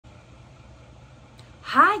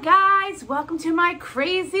Hi guys, welcome to my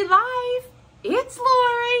crazy life. It's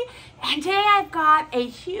Lori, and today I've got a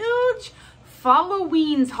huge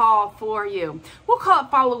Falloweens haul for you. We'll call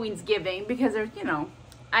it Falloweensgiving because there's,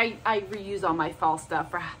 I reuse all my fall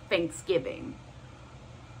stuff for Thanksgiving.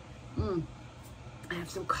 I have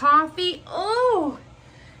some coffee. Oh,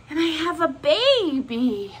 and I have a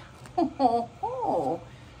baby. Did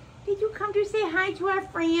you come to say hi to our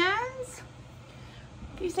friends?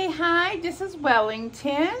 You say hi, this is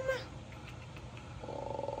Wellington.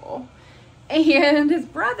 Oh, and his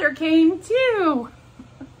brother came too.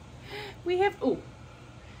 We have little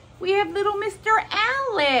Mr.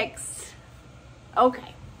 Alex.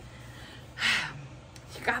 Okay.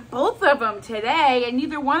 You got both of them today, and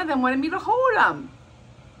neither one of them wanted me to hold them.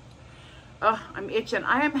 Oh, I'm itching.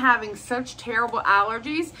 I am having such terrible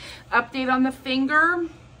allergies. Update on the finger.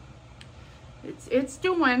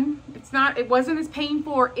 It wasn't as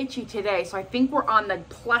painful or itchy today, so I think we're on the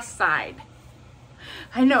plus side.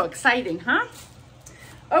 I know, exciting, huh?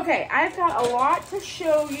 Okay, I've got a lot to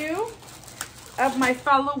show you of my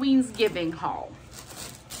Falloweensgiving haul.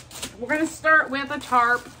 We're gonna start with a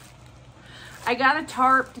tarp. I got a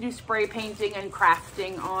tarp to do spray painting and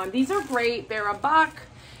crafting on. These are great, they're $1.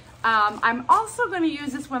 I'm also gonna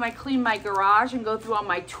use this when I clean my garage and go through all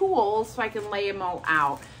my tools so I can lay them all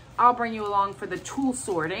out. I'll bring you along for the tool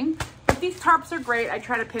sorting. But these tarps are great. I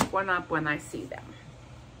try to pick one up when I see them.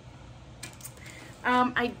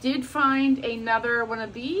 I did find another one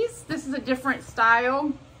of these. This is a different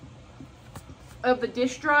style of the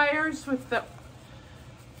dish dryers with the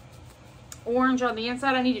orange on the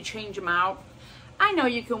inside. I need to change them out. I know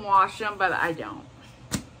you can wash them, but I don't.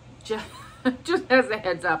 Just as a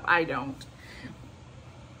heads up, I don't.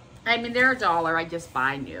 I mean, they're $1. I just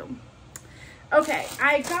buy new. Okay,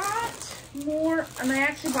 I got more, and I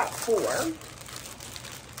actually bought 4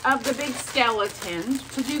 of the big skeletons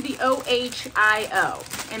to do the OHIO.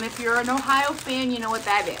 And if you're an Ohio fan, you know what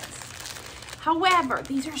that is. However,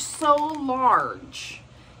 these are so large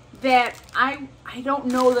that I don't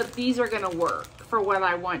know that these are going to work for what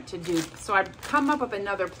I want to do. So I've come up with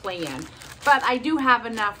another plan. But I do have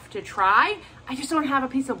enough to try. I just don't have a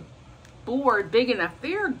piece of board big enough.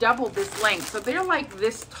 They're double this length, so they're like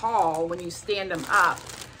this tall when you stand them up.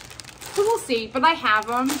 So we'll see, but I have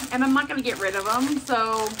them and I'm not going to get rid of them,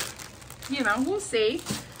 so we'll see.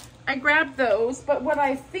 I grabbed those, but what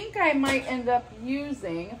I think I might end up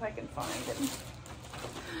using, if I can find it,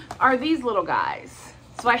 are these little guys.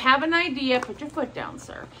 So I have an idea. Put your foot down,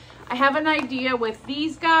 sir. I have an idea with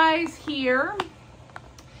these guys here.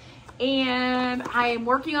 And I am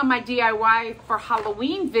working on my DIY for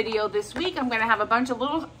Halloween video this week. I'm gonna have a bunch of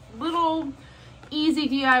little easy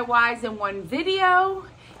DIYs in one video.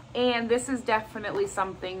 And this is definitely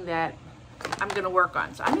something that I'm gonna work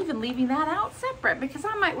on. So I'm even leaving that out separate because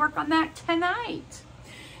I might work on that tonight.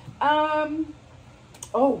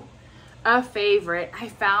 Oh, a favorite. I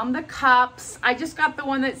found the cups. I just got the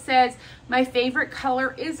one that says, my favorite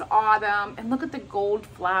color is autumn. And look at the gold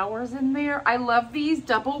flowers in there. I love these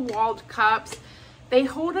double-walled cups. They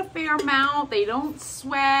hold a fair amount. They don't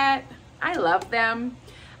sweat. I love them.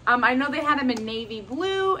 I know they had them in navy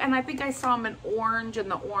blue, and I think I saw them in orange,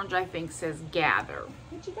 and the orange, I think, says gather.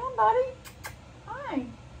 What you doing, buddy? Hi.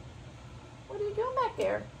 What are you doing back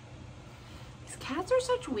there? These cats are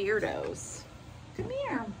such weirdos. Come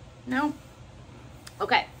here. No.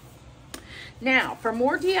 Okay. Now, for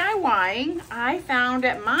more DIYing, I found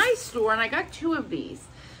at my store, and I got 2 of these.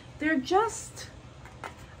 They're just,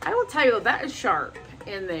 I will tell you, that is sharp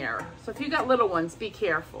in there. So if you got little ones, be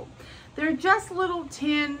careful. They're just little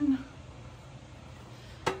tin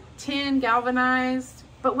galvanized.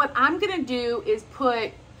 But what I'm going to do is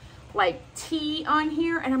put like tea on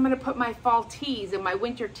here, and I'm going to put my fall teas and my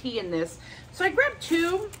winter tea in this. So I grabbed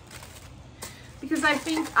 2. Because I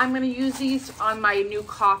think I'm going to use these on my new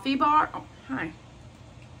coffee bar. Oh, hi.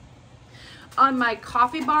 On my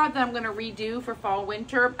coffee bar that I'm going to redo for fall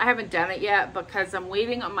winter. I haven't done it yet because I'm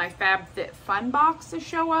waiting on my FabFitFun box to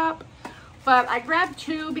show up. But I grabbed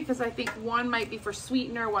 2 because I think one might be for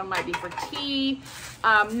sweetener, one might be for tea.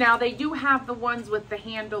 Now they do have the ones with the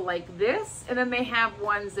handle like this. And then they have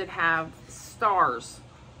ones that have stars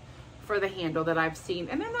for the handle that I've seen.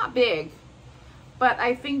 And they're not big. But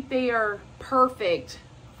I think they are perfect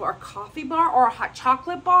for a coffee bar or a hot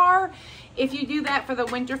chocolate bar. If you do that for the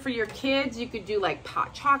winter for your kids, you could do like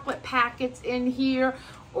hot chocolate packets in here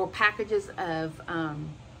or packages of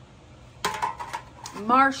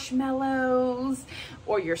marshmallows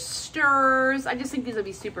or your stirs. I just think these would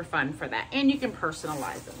be super fun for that. And you can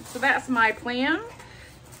personalize them. So that's my plan.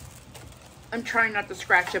 I'm trying not to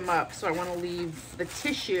scratch them up, so I want to leave the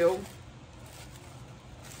tissue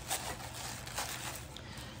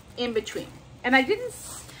in between. And I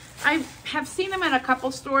have seen them in a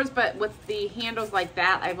couple stores, but with the handles like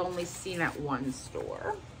that, I've only seen at one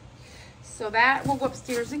store. So that will go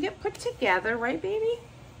upstairs and get put together, right, baby?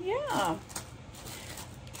 Yeah.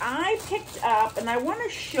 I picked up, and I want to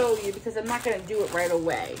show you because I'm not going to do it right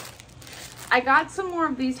away. I got some more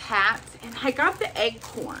of these hats, and I got the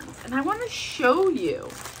acorns, and I want to show you.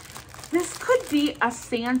 This could be a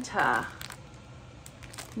Santa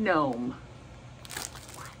gnome.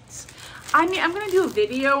 What? I mean, I'm going to do a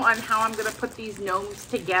video on how I'm going to put these gnomes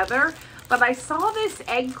together, but I saw this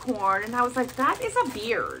acorn, and I was like, that is a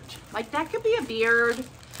beard. Like, that could be a beard.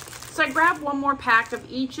 So I grabbed one more pack of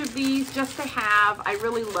each of these just to have. I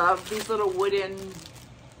really love these little wooden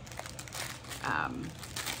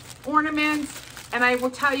ornaments. And I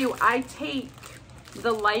will tell you, I take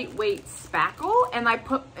the lightweight spackle and I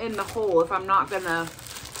put in the hole if I'm not gonna,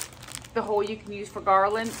 the hole you can use for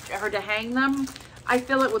garland or to hang them. I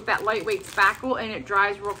fill it with that lightweight spackle and it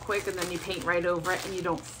dries real quick, and then you paint right over it and you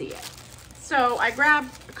don't see it. So I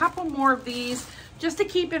grabbed a couple more of these just to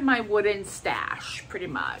keep in my wooden stash, pretty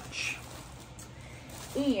much.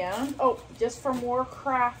 And, oh, just for more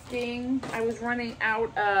crafting, I was running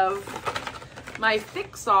out of my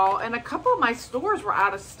fix-all, and a couple of my stores were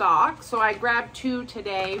out of stock, so I grabbed 2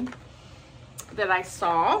 today that I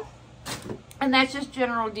saw. And that's just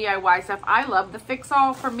general DIY stuff. I love the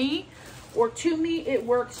fix-all. For me, or to me, it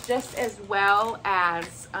works just as well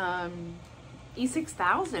as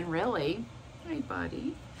E6000, really. Hey,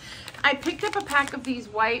 buddy. I picked up a pack of these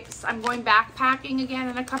wipes. I'm going backpacking again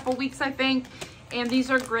in a couple weeks, I think. And these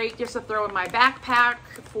are great just to throw in my backpack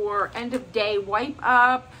for end of day wipe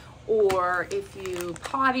up, or if you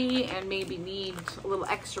potty and maybe need a little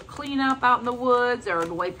extra cleanup out in the woods, or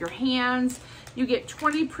to wipe your hands. You get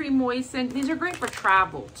 20 pre-moistened. These are great for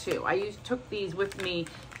travel too. I took these with me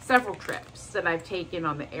several trips that I've taken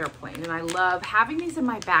on the airplane, and I love having these in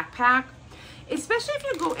my backpack, especially if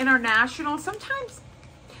you go international. Sometimes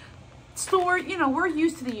store, you know, we're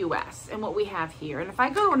used to the US and what we have here, and if I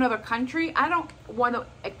go to another country, I don't want to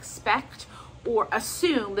expect or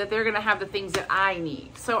assume that they're going to have the things that I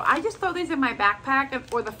need. So I just throw these in my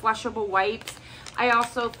backpack, or the flushable wipes. I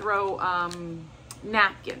also throw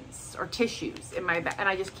napkins or tissues in my bag, and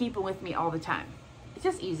I just keep them with me all the time. It's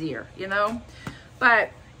just easier, you know.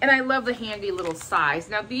 And I love the handy little size.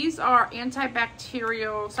 Now these are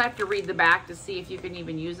antibacterial, so I have to read the back to see if you can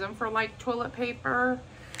even use them for like toilet paper.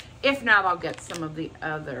 If not, I'll get some of the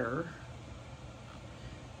other.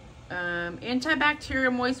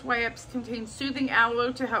 Antibacterial moist wipes contain soothing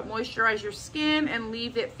aloe to help moisturize your skin and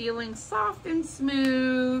leave it feeling soft and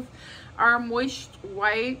smooth. Our moist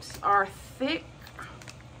wipes are thick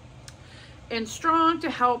and strong to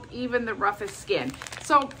help even the roughest skin.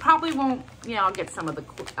 So probably won't, you know, I'll get some of the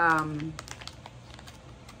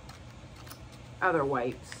other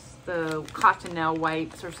wipes, the Cottonelle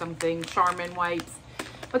wipes or something, Charmin wipes.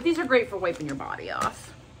 But these are great for wiping your body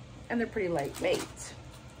off, and they're pretty lightweight.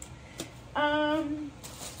 Oh,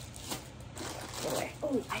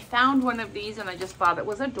 I found one of these and I just thought it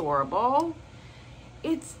was adorable.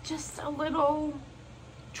 It's just a little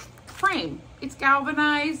frame. It's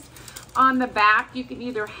galvanized. On the back, you can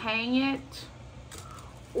either hang it,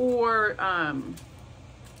 or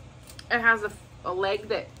it has a leg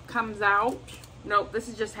that comes out. Nope, this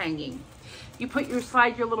is just hanging. You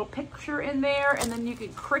slide your little picture in there, and then you can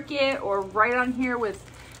Cricut or write on here with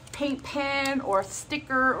paint pen or a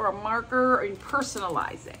sticker or a marker, and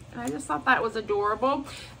personalize it. And I just thought that was adorable.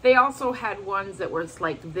 They also had ones that were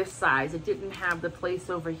like this size. It didn't have the place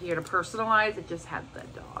over here to personalize. It just had the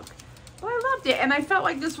dog. But I loved it, and I felt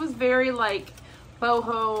like this was very like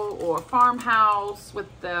boho or farmhouse with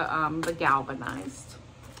the galvanized.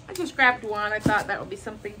 I just grabbed one. I thought that would be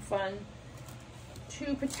something fun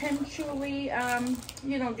to potentially,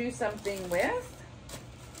 you know, do something with.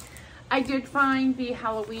 I did find the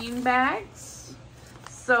Halloween bags.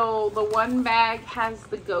 So the one bag has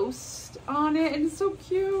the ghost on it, and it's so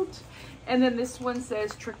cute. And then this one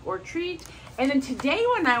says trick or treat. And then today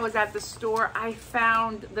when I was at the store, I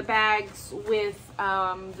found the bags with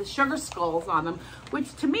the sugar skulls on them,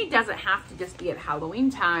 which to me doesn't have to just be at Halloween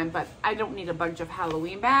time, but I don't need a bunch of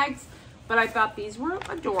Halloween bags. But I thought these were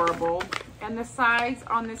adorable. And the sides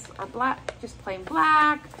on this are black, just plain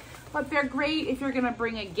black. But they're great if you're gonna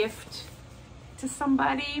bring a gift to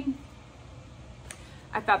somebody.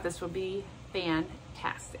 I thought this would be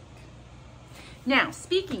fantastic. Now,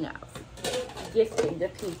 speaking of gifting to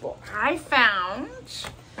people, I found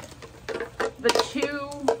the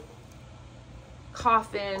 2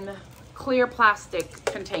 coffin clear plastic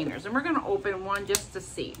containers, and we're gonna open one just to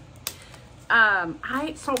see.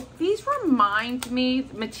 So these remind me,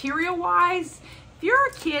 material-wise, if you're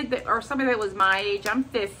a kid that, or somebody that was my age, I'm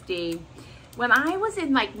 50. When I was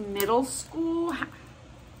in like middle school,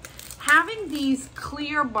 having these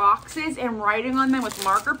clear boxes and writing on them with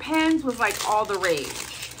marker pens was like all the rage.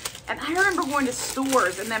 And I remember going to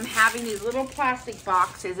stores and them having these little plastic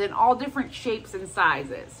boxes in all different shapes and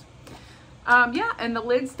sizes. Yeah, and the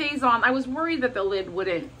lid stays on. I was worried that the lid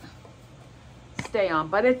wouldn't stay on,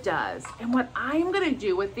 but it does. And what I'm gonna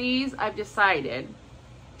do with these, I've decided.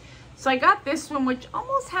 So I got this one, which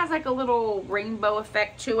almost has like a little rainbow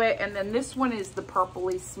effect to it. And then this one is the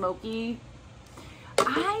purpley smoky.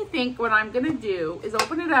 I think what I'm gonna do is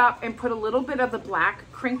open it up and put a little bit of the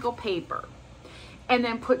black crinkle paper and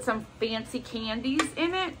then put some fancy candies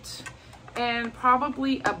in it and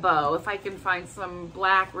probably a bow, if I can find some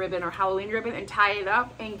black ribbon or Halloween ribbon, and tie it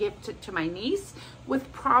up and gift it to my niece with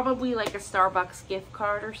probably like a Starbucks gift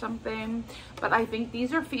card or something. But I think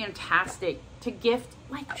these are fantastic to gift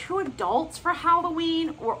like to adults for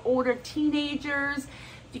Halloween or older teenagers.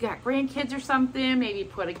 If you got grandkids or something, maybe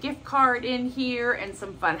put a gift card in here and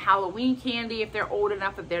some fun Halloween candy if they're old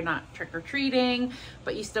enough that they're not trick-or-treating,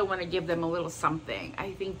 but you still want to give them a little something.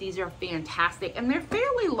 I think these are fantastic, and they're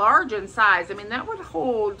fairly large in size. I mean, that would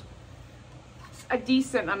hold a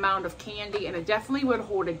decent amount of candy, and it definitely would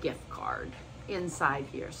hold a gift card inside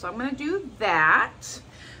here. So I'm going to do that.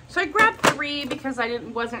 So I grabbed 3 because I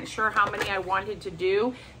wasn't sure how many I wanted to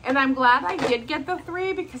do. And I'm glad I did get the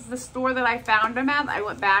 3 because the store that I found them at, I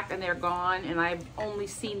went back and they're gone. And I've only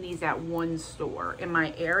seen these at one store in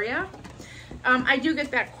my area. I do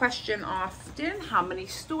get that question often. How many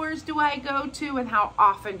stores do I go to and how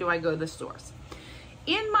often do I go to the stores?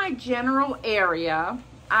 In my general area,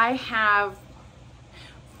 I have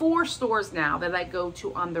 4 stores now that I go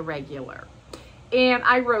to on the regular. And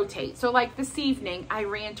I rotate. So like this evening, I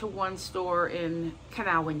ran to one store in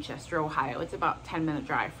Canal, Winchester, Ohio. It's about a 10-minute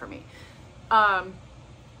drive for me.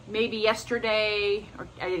 Maybe yesterday, or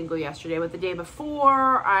I didn't go yesterday, but the day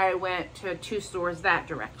before, I went to 2 stores that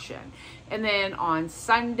direction. And then on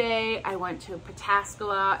Sunday, I went to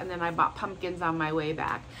Pataskala, and then I bought pumpkins on my way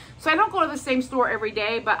back. So I don't go to the same store every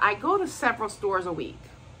day, but I go to several stores a week.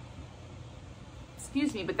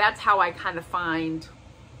 Excuse me, but that's how I kind of find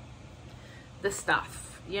the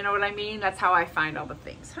stuff. You know what I mean? That's how I find all the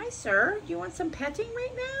things. Hi, sir. Do you want some petting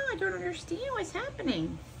right now? I don't understand what's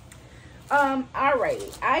happening.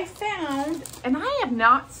 Alrighty. I found, and I have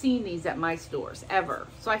not seen these at my stores ever.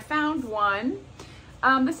 So I found one.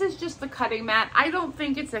 This is just the cutting mat. I don't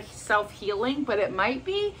think it's a self-healing, but it might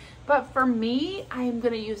be. But for me, I am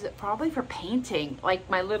going to use it probably for painting. Like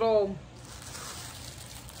my little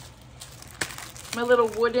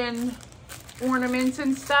wooden ornaments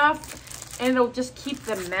and stuff. And it'll just keep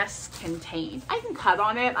the mess contained. I can cut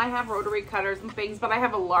on it. I have rotary cutters and things, but I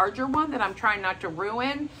have a larger one that I'm trying not to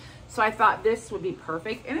ruin. So I thought this would be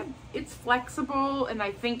perfect. And it's flexible, and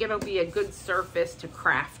I think it'll be a good surface to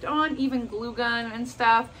craft on, even glue gun and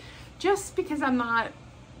stuff. Just because I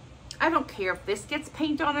don't care if this gets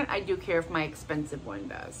paint on it. I do care if my expensive one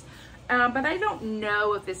does. But I don't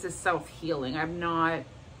know if this is self-healing. I've not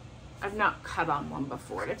cut on one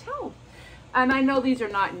before to tell. And I know these are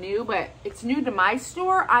not new, but it's new to my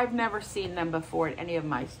store. I've never seen them before at any of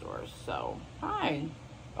my stores. So, hi.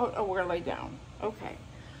 Oh, we're gonna lay down. Okay.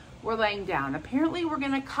 We're laying down. Apparently, we're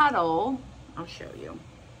gonna cuddle. I'll show you.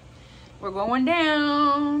 We're going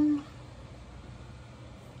down.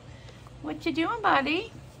 What you doing,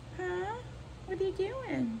 buddy? Huh? What are you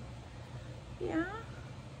doing? Yeah?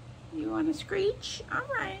 You want to screech? All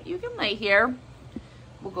right. You can lay here.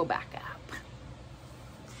 We'll go back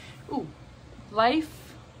up. Ooh.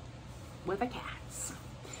 Life with a cat.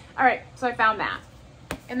 All right, so I found that.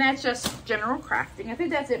 And that's just general crafting. I think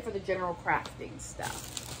that's it for the general crafting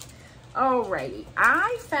stuff. Alrighty,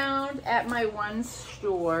 I found at my one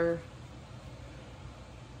store,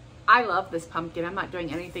 I love this pumpkin. I'm not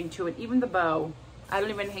doing anything to it, even the bow. I don't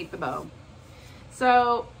even hate the bow.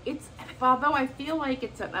 So it's, although I feel like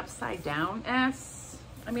it's an upside down S.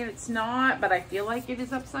 I mean, it's not, but I feel like it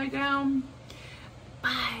is upside down.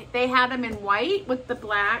 They had them in white with the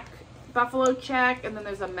black buffalo check, and then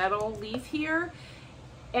there's a metal leaf here.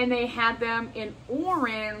 And they had them in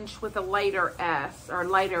orange with a lighter S, or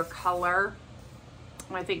lighter color.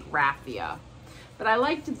 I think raffia. But I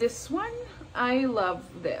liked this one. I love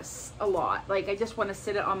this a lot. Like, I just want to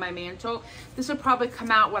sit it on my mantle. This will probably come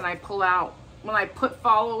out when I put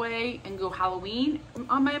fall away and go Halloween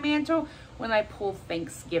on my mantle. When I pull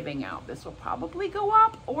Thanksgiving out, this will probably go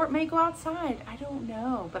up, or it may go outside. I don't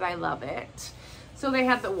know, but I love it. So they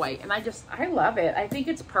had the white, and I love it. I think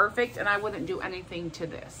it's perfect, and I wouldn't do anything to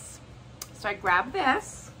this. So I grabbed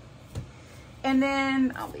this. And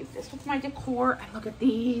then I'll leave this with my decor. And look at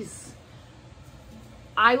these.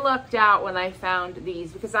 I lucked out when I found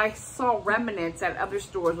these because I saw remnants at other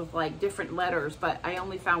stores with like different letters, but I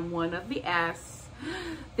only found one of the S.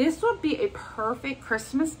 This would be a perfect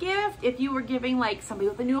Christmas gift if you were giving like somebody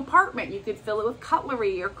with a new apartment. You could fill it with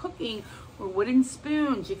cutlery or cooking or wooden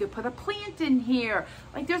spoons. You could put a plant in here.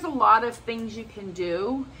 Like there's a lot of things you can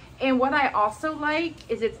do. And what I also like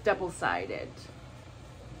is it's double-sided.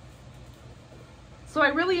 So I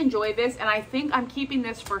really enjoy this, and I think I'm keeping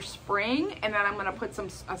this for spring, and then I'm gonna put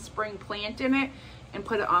a spring plant in it and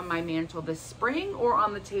put it on my mantle this spring or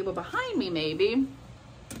on the table behind me maybe.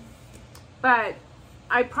 But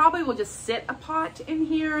I probably will just sit a pot in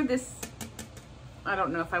here. This, I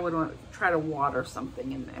don't know if I would want to try to water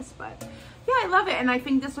something in this, but yeah, I love it. And I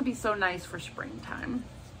think this would be so nice for springtime.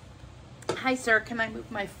 Hi, sir, can I move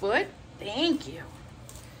my foot? Thank you.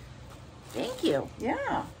 Thank you,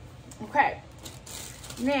 yeah. Okay.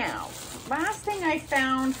 Now, last thing I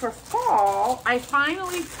found for fall, I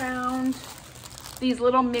finally found these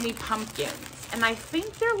little mini pumpkins, and I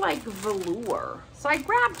think they're like velour. So I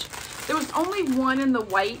grabbed, there was only one in the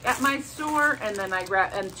white at my store, and then I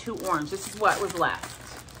grabbed, and 2 orange. This is what was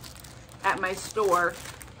left at my store.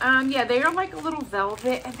 Yeah, they are like a little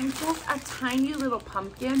velvet, and they're just a tiny little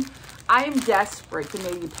pumpkin. I am desperate to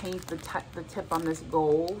maybe paint the tip on this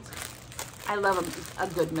gold. I love a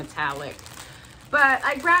good metallic. But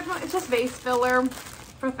I grabbed one, it's just vase filler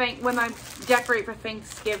for when I decorate for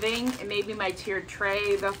Thanksgiving, and maybe my tiered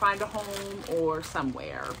tray, they'll find a home or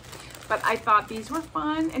somewhere. But I thought these were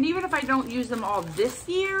fun, and even if I don't use them all this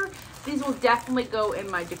year, these will definitely go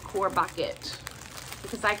in my decor bucket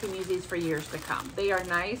because I can use these for years to come. They are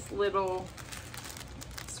nice little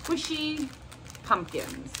squishy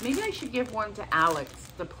pumpkins. Maybe I should give one to Alex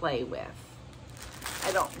to play with.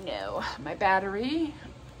 I don't know. My battery,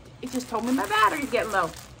 it just told me my battery's getting low.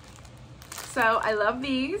 So I love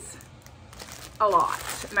these a lot.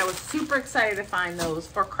 And I was super excited to find those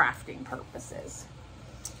for crafting purposes.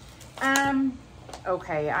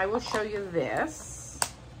 Okay, I will show you this.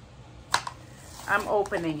 I'm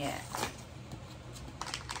opening it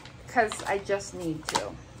because I just need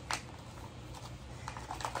to.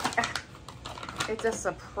 It's a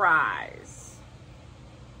surprise.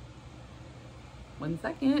 1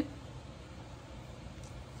 second.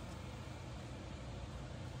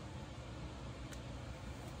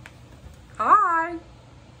 Hi.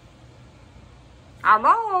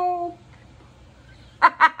 Hello.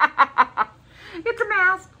 It's a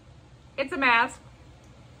mask. It's a mask.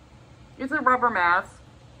 It's a rubber mask.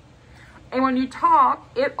 And when you talk,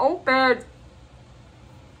 it opens.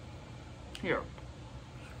 Here.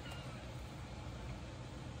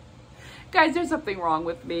 Guys, there's something wrong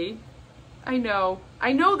with me. I know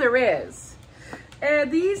there is. And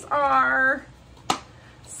these are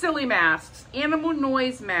silly masks, animal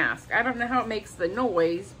noise mask. I don't know how it makes the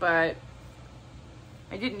noise, but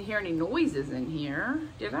I didn't hear any noises in here,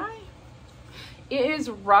 did I? It is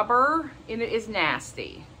rubber and it is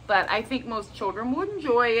nasty, but I think most children would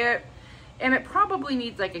enjoy it, and it probably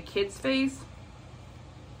needs like a kid's face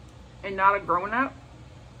and not a grown-up.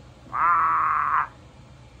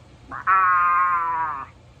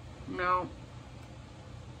 No.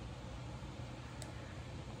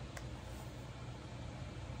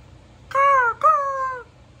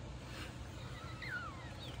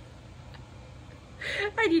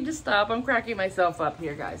 I need to stop. I'm cracking myself up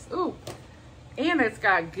here, guys. Ooh. And it's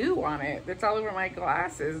got goo on it. That's all over my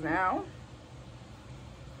glasses now.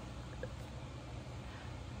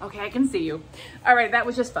 Okay, I can see you. All right, that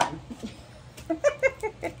was just fun.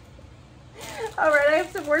 All right, I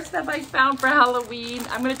have some more stuff I found for Halloween.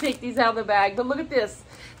 I'm going to take these out of the bag, but look at this.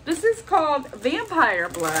 This is called vampire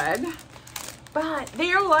blood, but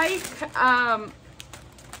they're like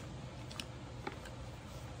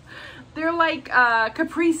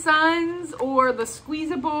Capri Suns or the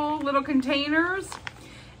squeezable little containers,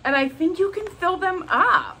 and I think you can fill them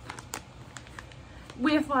up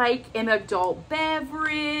with like an adult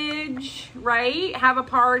beverage, right? Have a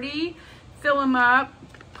party, fill them up,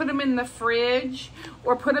 put them in the fridge,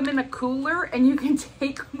 or put them in a cooler, and you can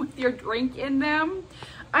take them with your drink in them.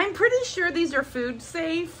 I'm pretty sure these are food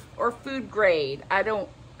safe or food grade.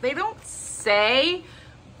 They don't say,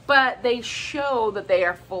 but they show that they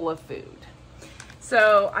are full of food.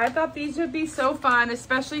 So I thought these would be so fun,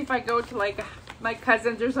 especially if I go to like my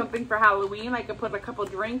cousins or something for Halloween. I could put a couple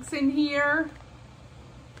drinks in here.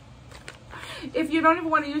 If you don't even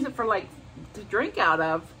want to use it for like to drink out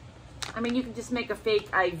of, I mean, you can just make a fake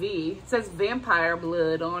IV. It says vampire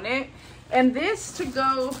blood on it. And this to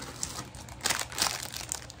go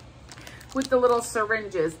with the little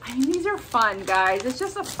syringes. I mean, these are fun, guys. It's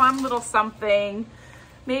just a fun little something.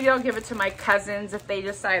 Maybe I'll give it to my cousins if they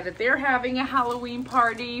decide that they're having a Halloween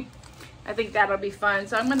party. I think that'll be fun.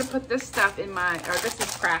 So I'm gonna put this stuff in my, or this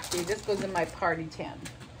is crafty. This goes in my party tin.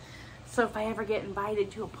 So if I ever get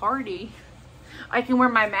invited to a party, I can wear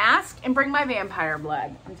my mask and bring my vampire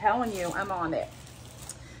blood. I'm telling you, I'm on it.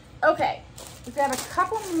 Okay, we've got a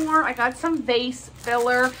couple more. I got some vase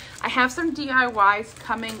filler. I have some DIYs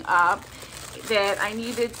coming up that I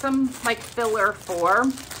needed some like filler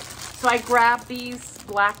for. So I grabbed these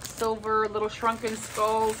black, silver, little shrunken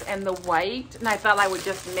skulls and the white, and I thought I would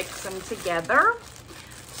just mix them together.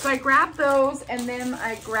 So I grabbed those, and then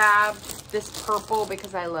I grabbed this purple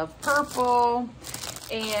because I love purple.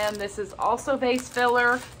 And this is also vase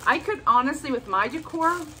filler. I could honestly, with my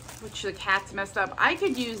decor, which the cat's messed up, I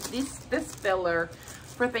could use this filler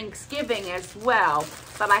for Thanksgiving as well.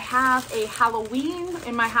 But I have a Halloween,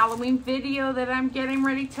 in my Halloween video that I'm getting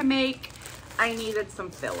ready to make, I needed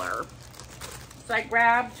some filler. So I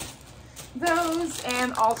grabbed those,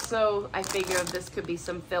 and also I figured this could be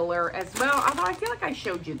some filler as well. Although I feel like I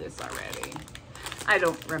showed you this already. I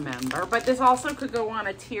don't remember. But this also could go on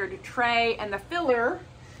a tiered tray, and the filler,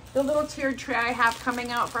 the little tiered tray I have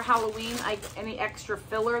coming out for Halloween, any extra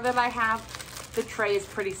filler that I have, the tray is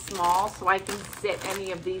pretty small, so I can sit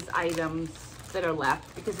any of these items that are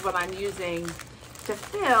left, because what I'm using to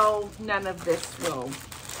fill, none of this will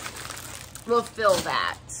fill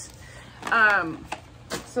that.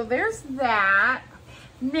 So there's that.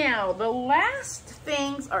 Now, the last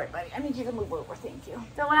things, all right, buddy, I need you to move over, thank you.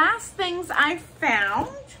 The last things I found,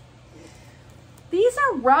 these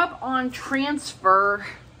are rub-on transfer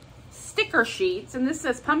sticker sheets, and this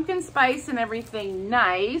says pumpkin spice and everything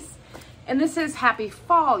nice, and this says happy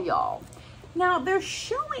fall, y'all. Now, they're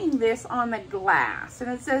showing this on the glass,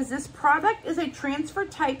 and it says this product is a transfer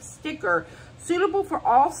type sticker suitable for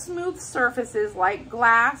all smooth surfaces like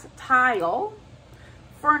glass, tile,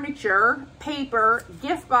 furniture, paper,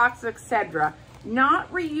 gift box, etc.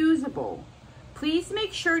 Not reusable. Please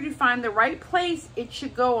make sure to find the right place it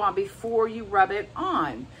should go on before you rub it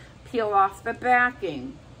on. Peel off the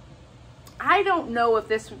backing. I don't know if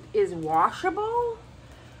this is washable.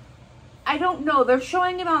 I don't know. They're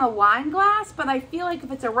showing it on a wine glass, but I feel like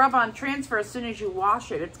if it's a rub-on transfer, as soon as you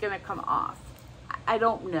wash it, it's going to come off. I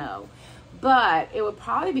don't know. But it would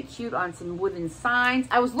probably be cute on some wooden signs.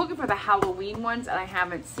 I was looking for the Halloween ones, and I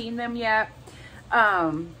haven't seen them yet.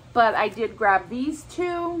 But I did grab these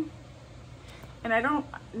two. And I don't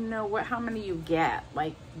know how many you get.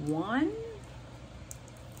 Like one?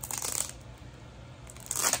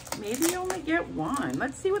 Maybe you only get one.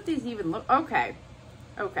 Let's see what these even look. Okay.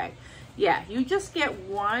 Okay. Yeah, you just get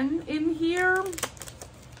one in here.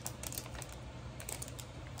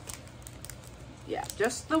 Yeah,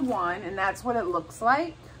 just the one, and that's what it looks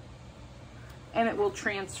like. And it will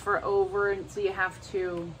transfer over, and so you have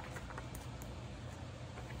to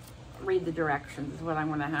read the directions is what I'm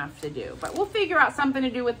gonna have to do. But we'll figure out something to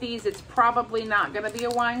do with these. It's probably not gonna be a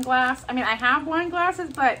wine glass. I mean, I have wine glasses,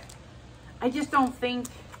 but I just don't think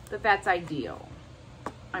that that's ideal.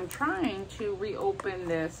 I'm trying to reopen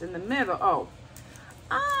this in the middle.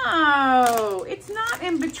 Oh, it's not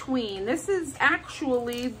in between. This is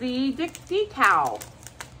actually the decal.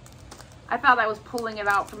 I thought I was pulling it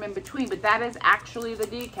out from in between, but that is actually the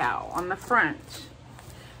decal on the front.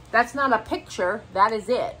 That's not a picture, that is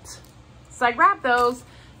it. So I grabbed those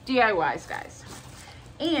DIYs, guys.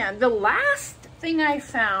 And the last thing I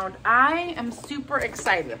found, I am super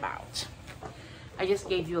excited about. I just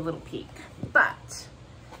gave you a little peek. But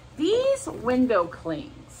these window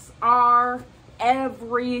clings are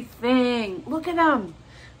everything. Look at them.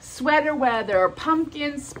 Sweater weather,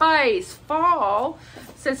 pumpkin spice, fall.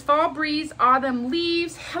 It says fall breeze, autumn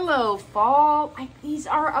leaves. Hello, fall. These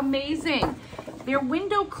are amazing. They're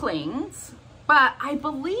window clings, but I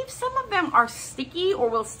believe some of them are sticky or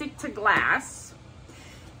will stick to glass.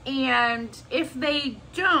 And if they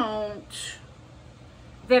don't,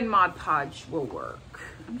 then Mod Podge will work.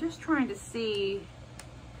 I'm just trying to see.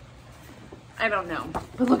 I don't know.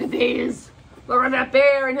 But look at these. Look at that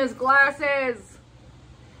bear and his glasses.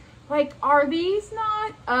 Like, are these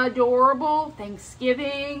not adorable?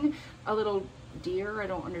 Thanksgiving, a little deer. I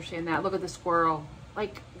don't understand that. Look at the squirrel.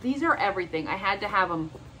 Like, these are everything. I had to have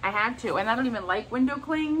them. I had to. And I don't even like window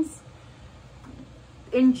clings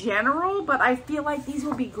in general, but I feel like these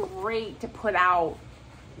would be great to put out.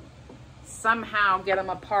 Somehow get them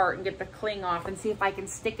apart and get the cling off and see if I can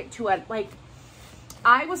stick it to a, like,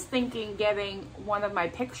 I was thinking getting one of my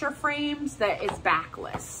picture frames that is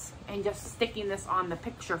backless and just sticking this on the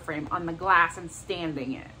picture frame on the glass and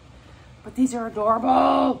standing it. But these are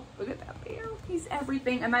adorable. Look at that bear. He's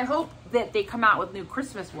everything. And I hope that they come out with new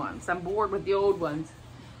Christmas ones. I'm bored with the old ones.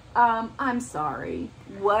 I'm sorry.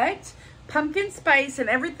 What? Pumpkin spice and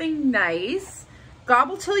everything nice.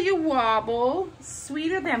 Gobble till you wobble.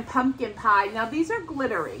 Sweeter than pumpkin pie. Now these are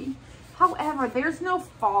glittery. However, there's no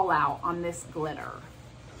fallout on this glitter.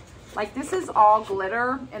 Like this is all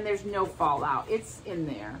glitter and there's no fallout. It's in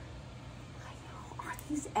there. I know. Are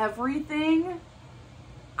these everything?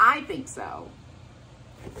 I think so.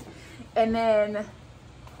 And then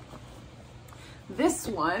this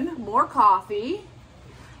one, more coffee.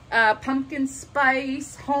 Pumpkin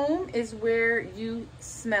spice. Home is where you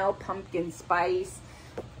smell pumpkin spice.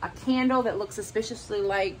 A candle that looks suspiciously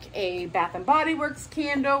like a Bath and Body Works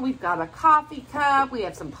candle. We've got a coffee cup. We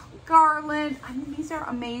have some garland. I mean, these are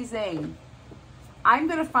amazing. I'm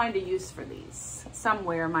going to find a use for these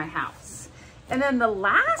somewhere in my house. And then the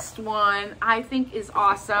last one I think is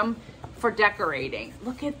awesome for decorating.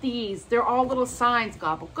 Look at these. They're all little signs.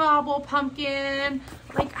 Gobble, gobble, pumpkin.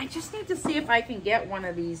 Like, I just need to see if I can get one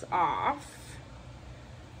of these off.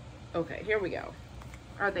 Okay, here we go.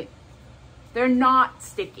 Are they? They're not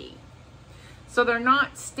sticky. So they're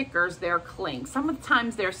not stickers, they're cling.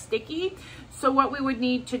 Sometimes they're sticky. So what we would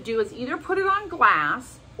need to do is either put it on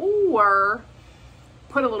glass or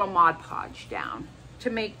put a little Mod Podge down to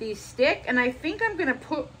make these stick. And I think I'm gonna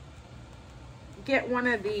get one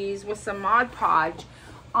of these with some Mod Podge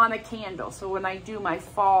on a candle. So when I do my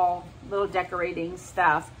fall little decorating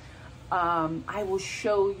stuff, I will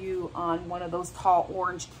show you on one of those tall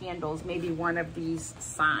orange candles, maybe one of these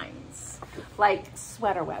signs, like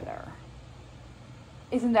sweater weather.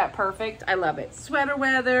 Isn't that perfect? I love it. Sweater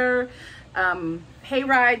weather, hay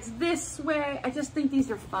rides this way. I just think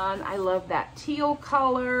these are fun. I love that teal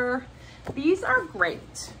color. These are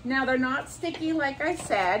great. Now they're not sticky like I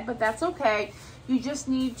said, but that's okay. You just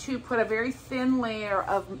need to put a very thin layer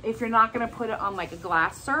of, if you're not gonna put it on like a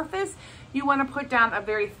glass surface, you wanna put down a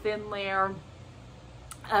very thin layer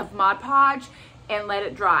of Mod Podge and let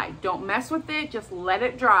it dry. Don't mess with it, just let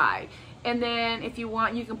it dry. And then if you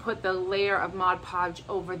want, you can put the layer of Mod Podge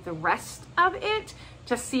over the rest of it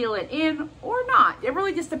to seal it in or not. It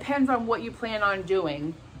really just depends on what you plan on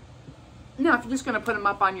doing. Now, if you're just gonna put them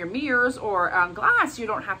up on your mirrors or on glass, you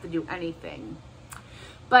don't have to do anything.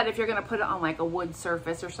 But if you're gonna put it on like a wood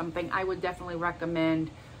surface or something, I would definitely recommend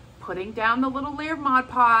putting down the little layer of Mod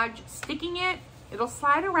Podge, sticking it, it'll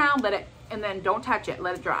slide around, and then don't touch it,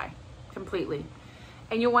 let it dry completely.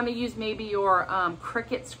 And you'll want to use maybe your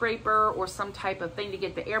Cricut scraper or some type of thing to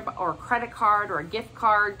get the air, or a credit card or a gift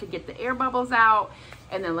card to get the air bubbles out,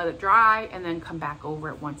 and then let it dry and then come back over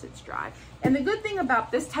it once it's dry. And the good thing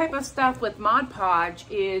about this type of stuff with Mod Podge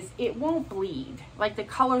is it won't bleed. Like the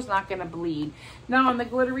color's not gonna bleed. Now on the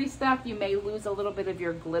glittery stuff, you may lose a little bit of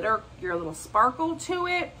your glitter, your little sparkle to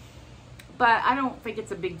it, but I don't think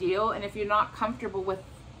it's a big deal. And if you're not comfortable with,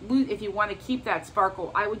 if you want to keep that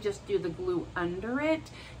sparkle, I would just do the glue under it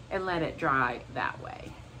and let it dry that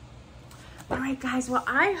way. All right, guys, well,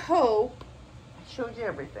 I hope I showed you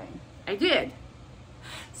everything. I did.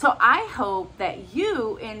 So I hope that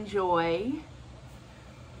you enjoy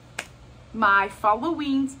my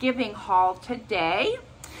Falloweensgiving haul today.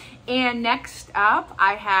 And next up,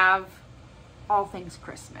 I have all things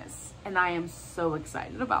Christmas, and I am so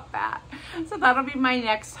excited about that. So that'll be my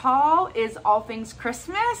next haul, is all things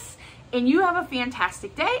Christmas. And you have a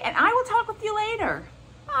fantastic day, and I will talk with you later.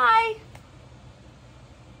 Bye.